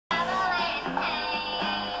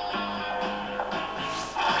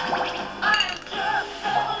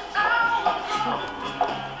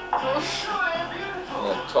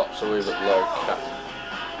just a wee bit low cut.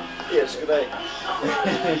 Yes, good day. I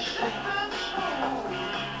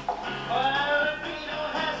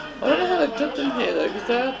don't know how they did them here though, because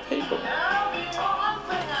they are people.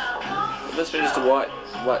 It must be just a white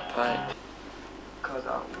paint. Because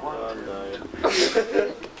I want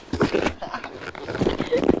to.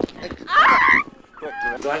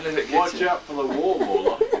 Don't let it get Watch out for the wall,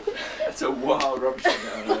 Waller. That's a wild rubbish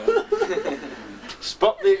down there.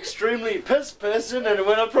 Spot the extremely pissed person and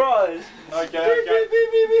win a prize. Okay.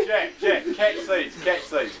 Jack, catch these.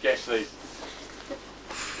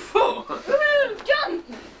 John!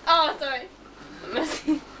 Oh, sorry. I'm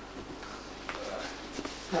missing.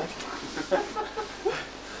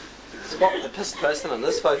 Spot the pissed person in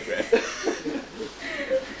this photograph.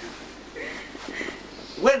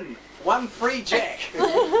 Win! One free Jack!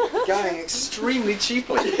 Going extremely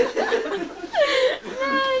cheaply.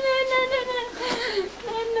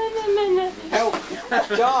 No. Help!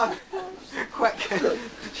 John! Quick!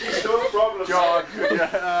 No problem, John.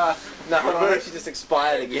 No, hold on, she just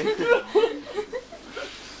expired again.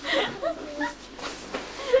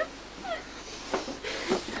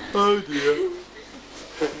 Oh dear.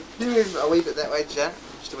 You move a wee bit that way, Jan.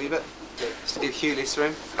 Just a wee bit. Just to give Hugh less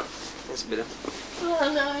room. That's better.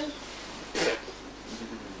 Oh no.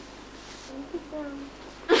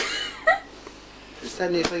 Is that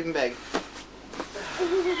in your sleeping bag?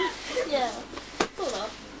 Yeah, sort of.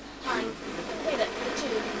 Fine. Wait it, the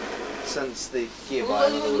tube. Since the gear by,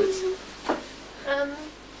 in other words.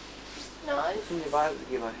 No. When you buy the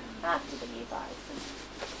gear by? After the new buys.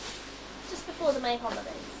 Just before the May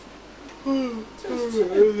holidays.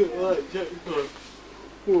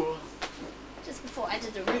 Just before I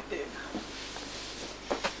did the root boot.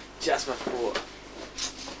 Just before.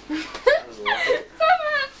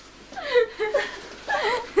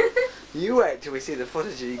 You wait till we see the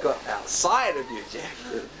footage you got outside of your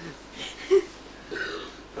jacket.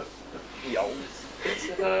 Yo.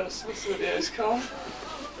 What's the video's called?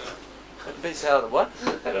 It beats out of the what?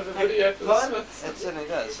 Out of the video for the Smiths. It certainly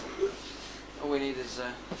does. All we need is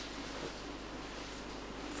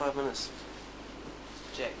 5 minutes.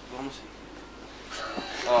 Jack, vomiting.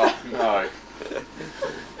 Oh, no.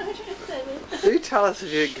 Do tell us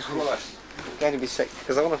if you're going to be sick,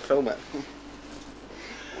 because I want to film it.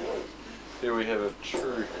 Here we have a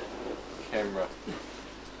true camera.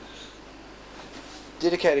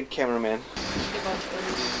 Dedicated cameraman.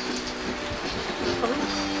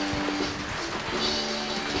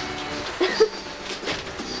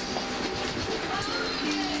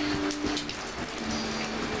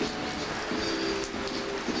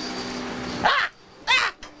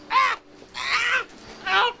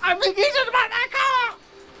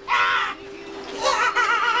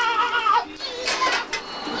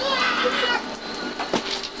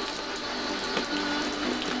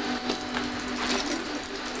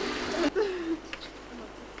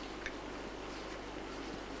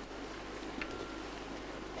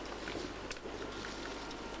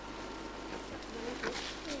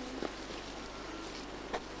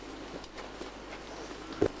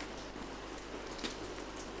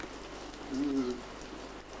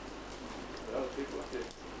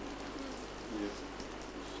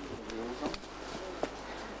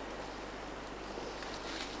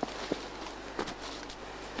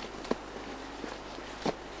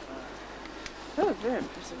 Oh, very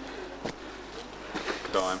impressive.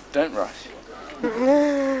 Time. Don't rush.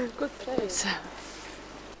 Good place.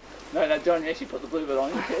 No, John, you actually put the blue bit on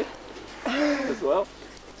your head as well.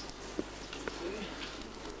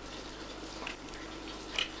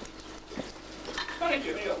 Thank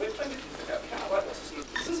you.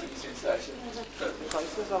 This is a sensation.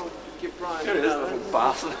 Places I'll give Brian Here it is, little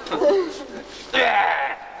bastard.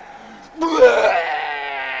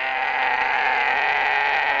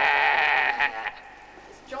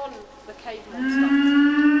 John, the cave monster.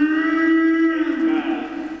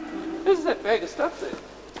 Where's that bag of stuff there?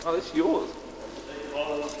 Oh, that's yours.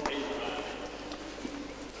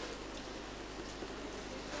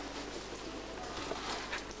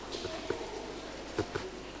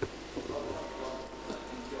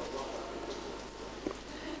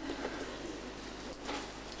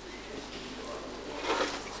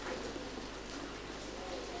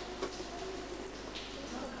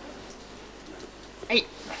 Hey.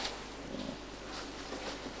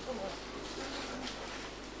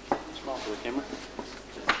 Smile for the camera.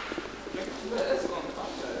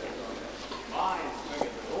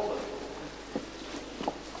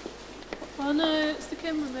 Oh no, it's the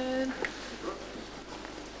cameraman.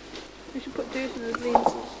 We should put dirt in his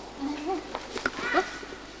lenses.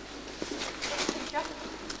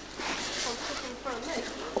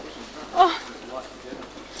 Oh!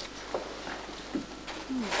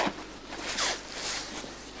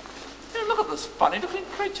 this funny looking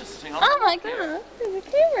creature sitting on Oh my top there. god, there's a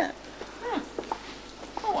camera.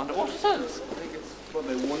 I wonder what it is. I think it's what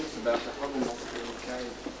they warned us about, the Hoggle monster in the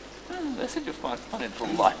cave. They said you'll find funny little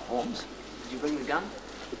life forms. Did you bring the gun?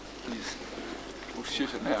 Please, we'll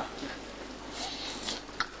shoot it now.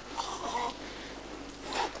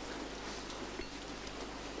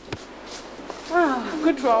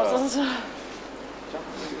 Good trousers.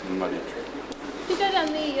 Muddy. If you go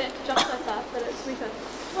down there, you have to jump so fast, but it's sweeter.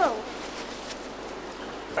 Whoa.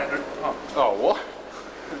 Oh, what?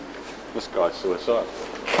 This guy's suicidal.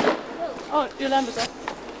 Oh, your lamp is up.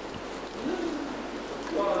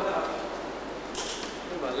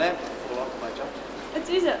 My lamp fall off my jump. It's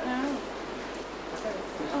easy now.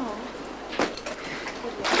 Oh.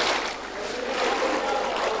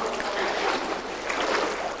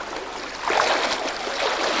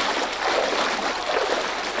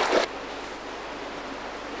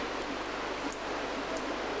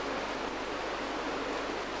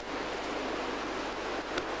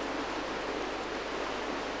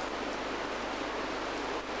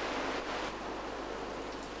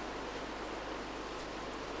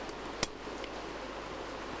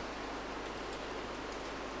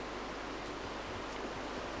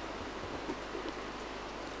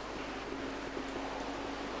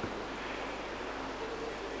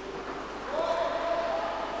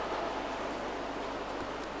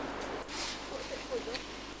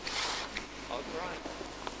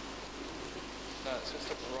 No, it's just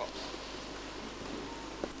up the rocks.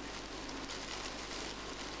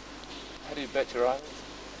 How do you bet your eyes?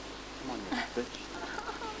 Come on, you bitch.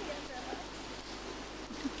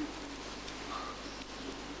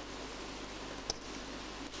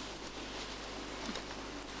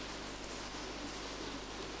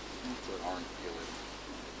 Orange peel.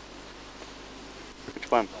 Which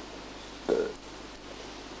one?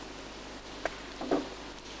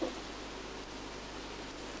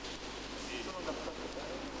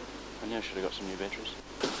 I knew I should have got some new batteries.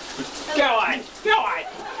 Go on! Go on!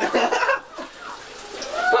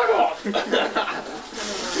 Fuck off!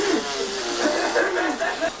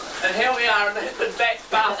 And here we are in the back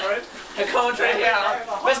bathroom, a commentary here,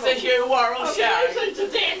 Mr. Hugh Worrell show.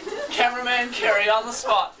 Cameraman Kerry on the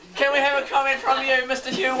spot. Can we have a comment from you, Mr.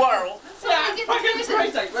 Hugh Worrell? Somebody get the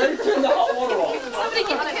curtain. Turn the hot water on. Somebody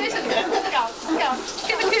get the curtain. Go, go.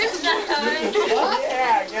 Get the curtain down.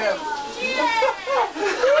 Yeah, get him.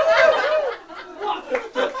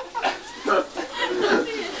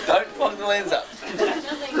 Don't fog the lens up.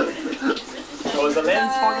 Oh, is the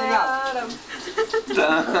lens fogging up?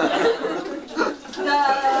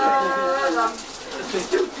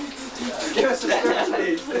 Give us a script,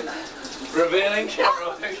 please. Revealing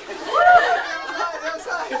camera.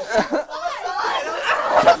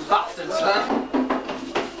 Bastards, huh?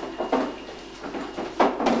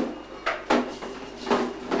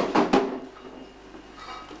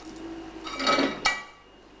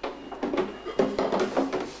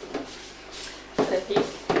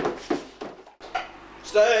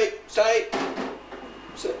 Stay, stay.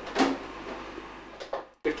 Sit.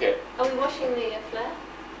 Good cat. Are we washing the flat?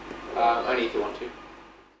 Only if you want to.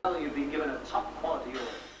 You've been given a top quality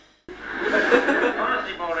order.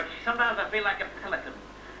 Honestly, Maurice, sometimes I feel like a pelican.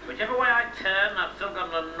 Whichever way I turn, I've still got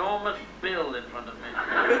an enormous bill in front of me.